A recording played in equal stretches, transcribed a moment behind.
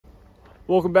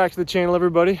Welcome back to the channel,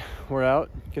 everybody. We're out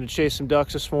gonna chase some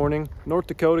ducks this morning. North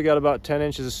Dakota got about 10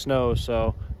 inches of snow,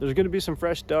 so there's gonna be some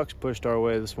fresh ducks pushed our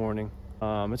way this morning.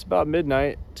 It's about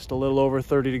midnight, just a little over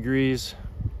 30 degrees.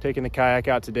 Taking the kayak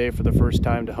out today for the first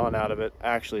time to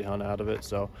actually hunt out of it.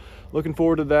 So looking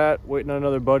forward to that, waiting on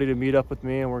another buddy to meet up with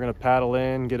me, and we're gonna paddle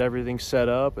in, get everything set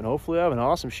up, and hopefully have an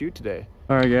awesome shoot today.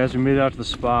 All right guys, we made it out to the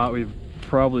spot. We've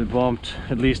probably bumped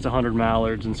at least 100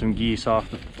 mallards and some geese off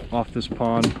this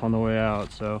pond on the way out.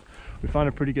 So we found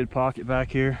a pretty good pocket back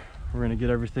here. We're gonna get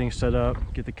everything set up,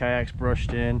 get the kayaks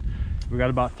brushed in. We got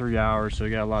about 3 hours, so we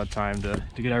got a lot of time to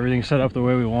get everything set up the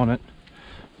way we want it.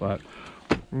 But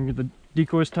we're gonna get the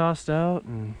decoys tossed out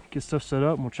and get stuff set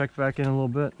up, and we'll check back in a little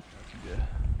bit.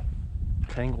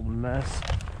 That's a tangled mess.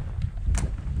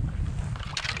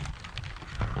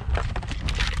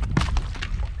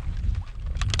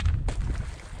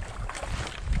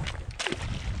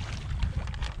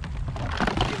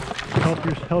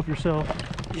 Help yourself.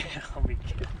 Yeah, let me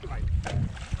get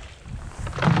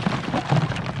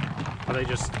Are they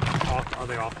just off? Are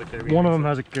they off the carabiner? One of them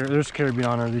has there's a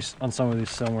carabiner on some of these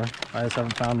somewhere. I just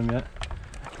haven't found them yet,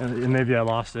 and maybe I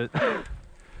lost it. I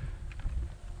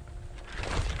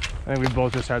think we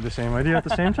both just had the same idea at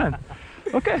the same time.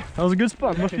 Okay, that was a good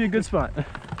spot. Must be a good spot.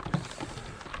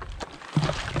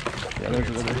 Yeah, there's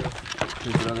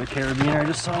another carabiner. I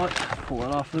just saw it. Pull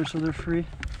it off there so they're free.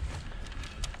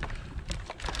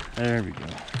 There we go.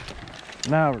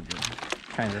 Now we're good.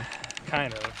 Kind of.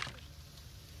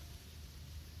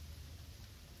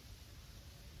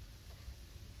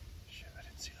 Shit, I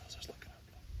didn't see those. I was looking up.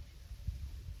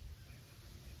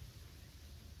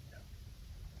 Yep.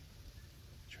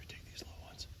 Should we take these little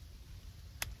ones?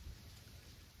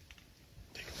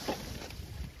 Take them.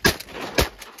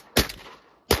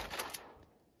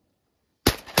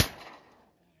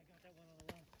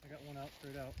 I got one out,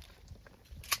 straight out.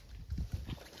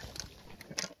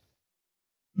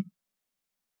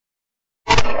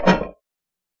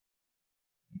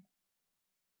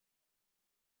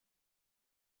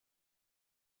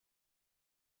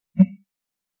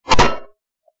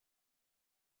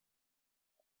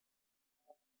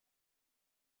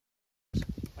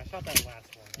 I shot that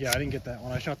last one. Yeah, I didn't get that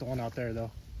one. I shot the one out there though.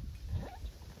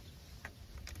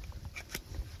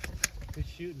 Good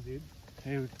shooting, dude.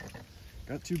 Hey, we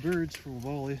got 2 birds for a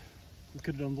volley. We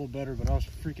could have done a little better, but I was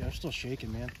still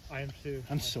shaking, man. I am too.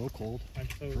 I'm so cold. I'm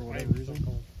so, for whatever I am reason. so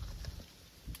cold.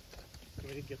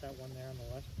 Can we get that one there on the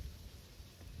left?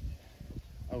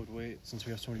 I would wait, since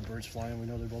we have so many birds flying. We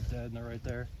know they're both dead and they're right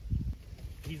there.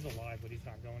 He's alive, but he's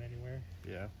not going anywhere.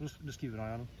 Yeah, just keep an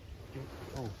eye on him.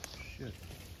 Oh shit.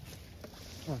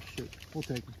 Oh shit. We'll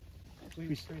take him.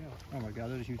 Wait, straight out. Oh my god,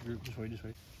 there's a huge group. Just wait.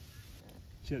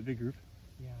 See that big group?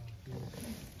 Yeah. Dude. Do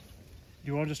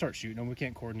you want to just start shooting them? We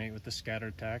can't coordinate with the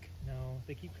scattered attack. No,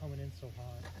 they keep coming in so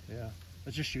hot. Yeah.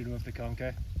 Let's just shoot them if they come,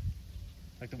 okay?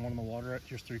 Like the one in the water.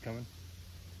 Here's 3 coming.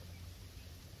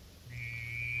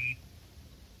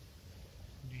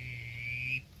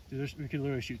 Dude, we could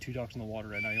literally shoot 2 ducks in the water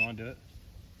right now. You want to do it?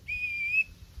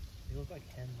 They look like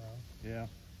hen, though. Yeah.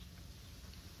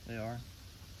 They are.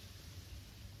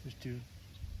 There's 2.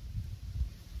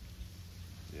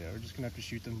 Yeah, we're just gonna have to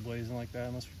shoot them blazing like that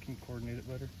unless we can coordinate it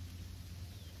better.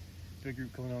 Big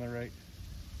group coming on the right.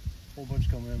 Whole bunch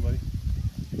coming in, buddy.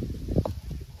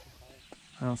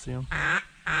 I don't see them.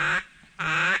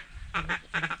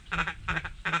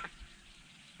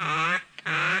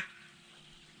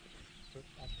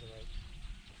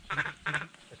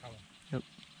 Yep.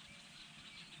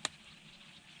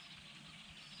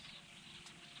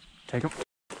 Take them.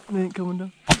 They ain't coming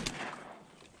down.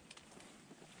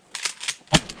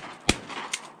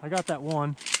 I got that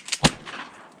one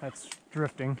that's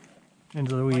drifting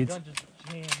into the weeds. My gun just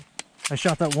jammed. I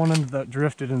shot that one that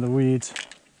drifted in the weeds.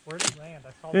 Where did it land?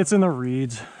 I saw It's in the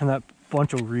reeds, in that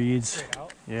bunch of reeds. straight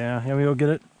out. Yeah, you want me to go get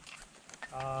it?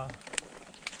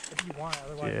 If you want,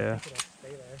 otherwise Yeah. I think it'll stay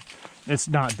there. It's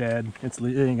not dead. It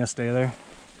ain't gonna stay there.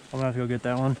 I'm gonna have to go get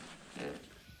that one.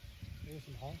 There's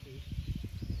some honkies.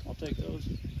 I'll take those.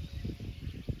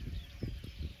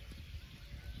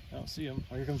 I don't see them.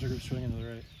 Oh, here comes our group swinging to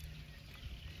the right.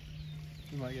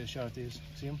 We might get a shot at these.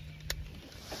 See them?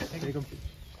 Take them.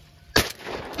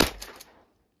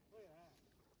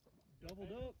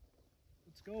 Doubled up.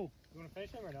 Let's go. You want to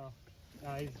fish him or no?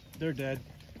 Nah, They're dead.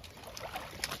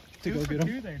 Two Go for get 'em.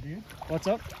 2 there, dude. What's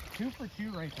up? 2 for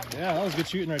 2 right there. Yeah, that was good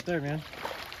shooting right there, man.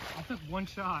 I took 1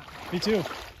 shot. Me too.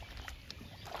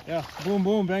 Yeah, boom,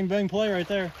 boom, bang, bang play right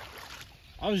there.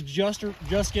 I was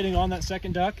just getting on that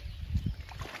second duck,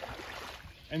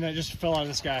 and then it just fell out of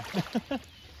the sky.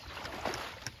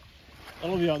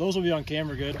 Those will be on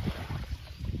camera good.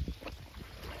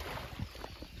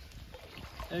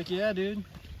 Heck yeah, dude.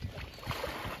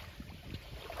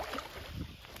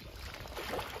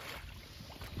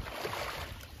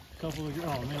 Couple of,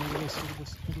 oh man, look at this, look at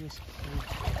this, look at this.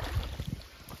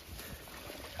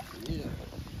 Yeah.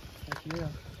 Heck yeah.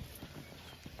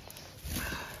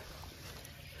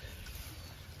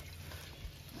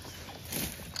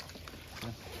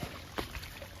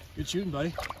 Good shooting,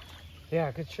 buddy.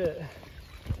 Yeah, good shit.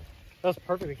 That was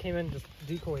perfect. It came in just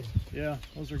decoyed. Yeah,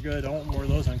 those are good. I want more of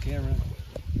those on camera.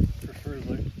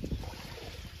 Preferably.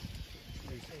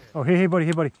 Oh, hey, buddy,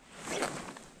 hey, buddy.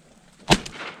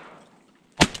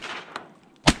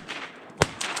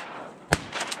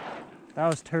 That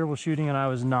was terrible shooting, and I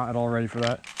was not at all ready for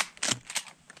that.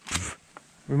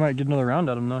 We might get another round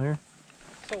at him though here.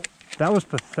 So that was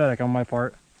pathetic on my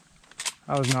part.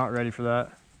 I was not ready for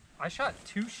that. I shot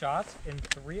 2 shots and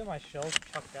 3 of my shells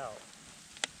chucked out.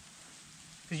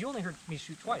 Because you only heard me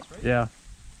shoot twice, right? Yeah.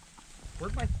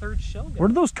 Where'd my 3rd shell go? Where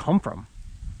did those come from?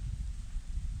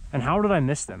 And how did I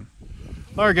miss them?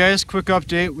 All right, guys, quick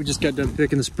update. We just got done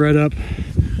picking the spread up.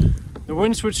 The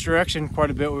wind switched direction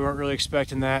quite a bit. We weren't really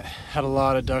expecting that. Had a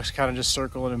lot of ducks kind of just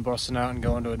circling and busting out and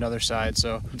going to another side.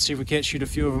 So let's see if we can't shoot a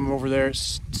few of them over there. It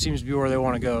seems to be where they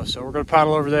want to go. So we're gonna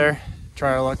paddle over there,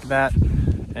 try our luck at that,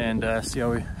 and see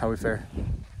how we fare.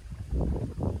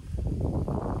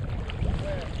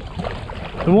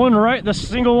 The one right, the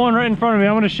single one right in front of me,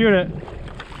 I'm gonna shoot it.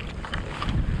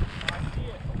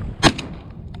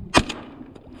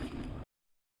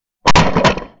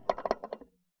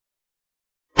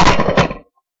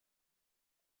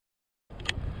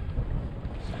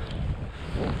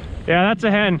 Yeah, that's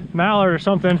a hen, mallard or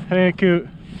something. It ain't cute.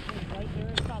 Right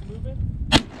there, stop moving.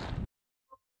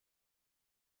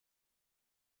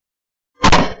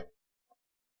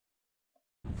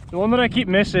 The one that I keep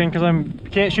missing because I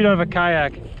can't shoot out of a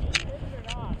kayak.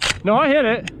 No, I hit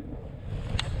it.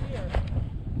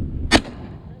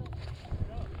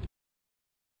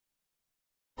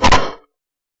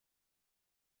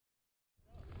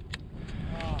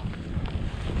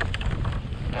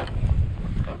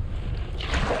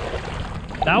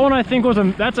 That one I think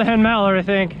that's a hen mallard, I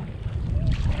think.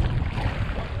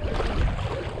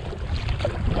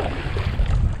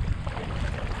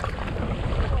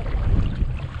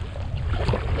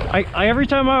 Every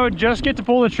time I would just get to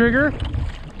pull the trigger,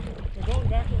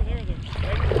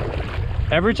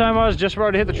 every time I was just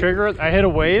about to hit the trigger, I hit a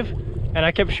wave and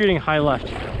I kept shooting high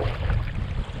left.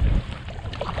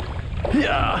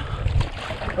 Yeah.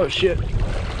 Oh shit.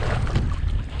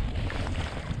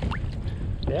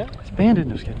 Yeah? It's banded,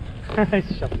 no just kidding.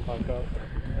 Shut the fuck up.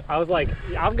 I was like,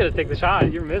 I'm gonna take the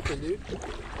shot. You're missing, dude.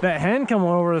 That hen coming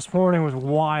over this morning was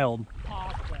wild.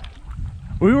 Awesome.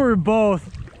 We were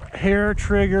both hair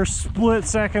trigger split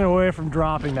second away from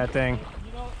dropping that thing.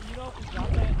 You know if you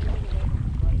drop that, you're gonna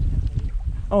go right.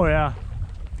 Oh yeah.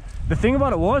 The thing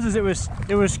about it was it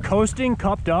was coasting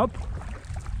cupped up.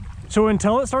 So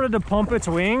until it started to pump its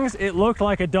wings, it looked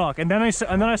like a duck. And then I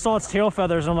saw its tail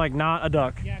feathers and I'm like, not a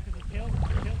duck. Yeah, because the tail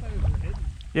feathers were hidden.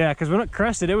 Yeah, because when it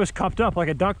crested, it was cupped up like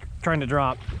a duck trying to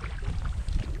drop.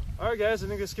 All right, guys, I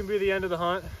think this can be the end of the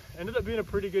hunt. Ended up being a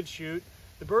pretty good shoot.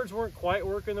 The birds weren't quite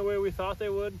working the way we thought they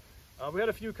would. We had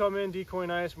a few come in, decoy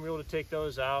nice, and we were able to take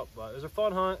those out. But it was a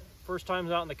fun hunt. First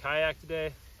times out in the kayak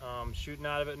today, shooting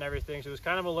out of it and everything. So it was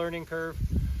kind of a learning curve.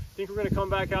 I think we're going to come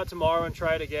back out tomorrow and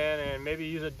try it again and maybe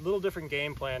use a little different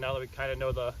game plan now that we kind of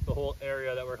know the whole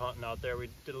area that we're hunting out there. We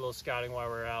did a little scouting while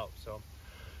we were out. So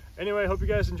anyway, hope you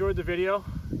guys enjoyed the video.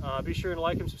 Be sure to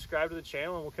like and subscribe to the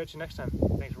channel, and we'll catch you next time.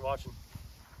 Thanks for watching.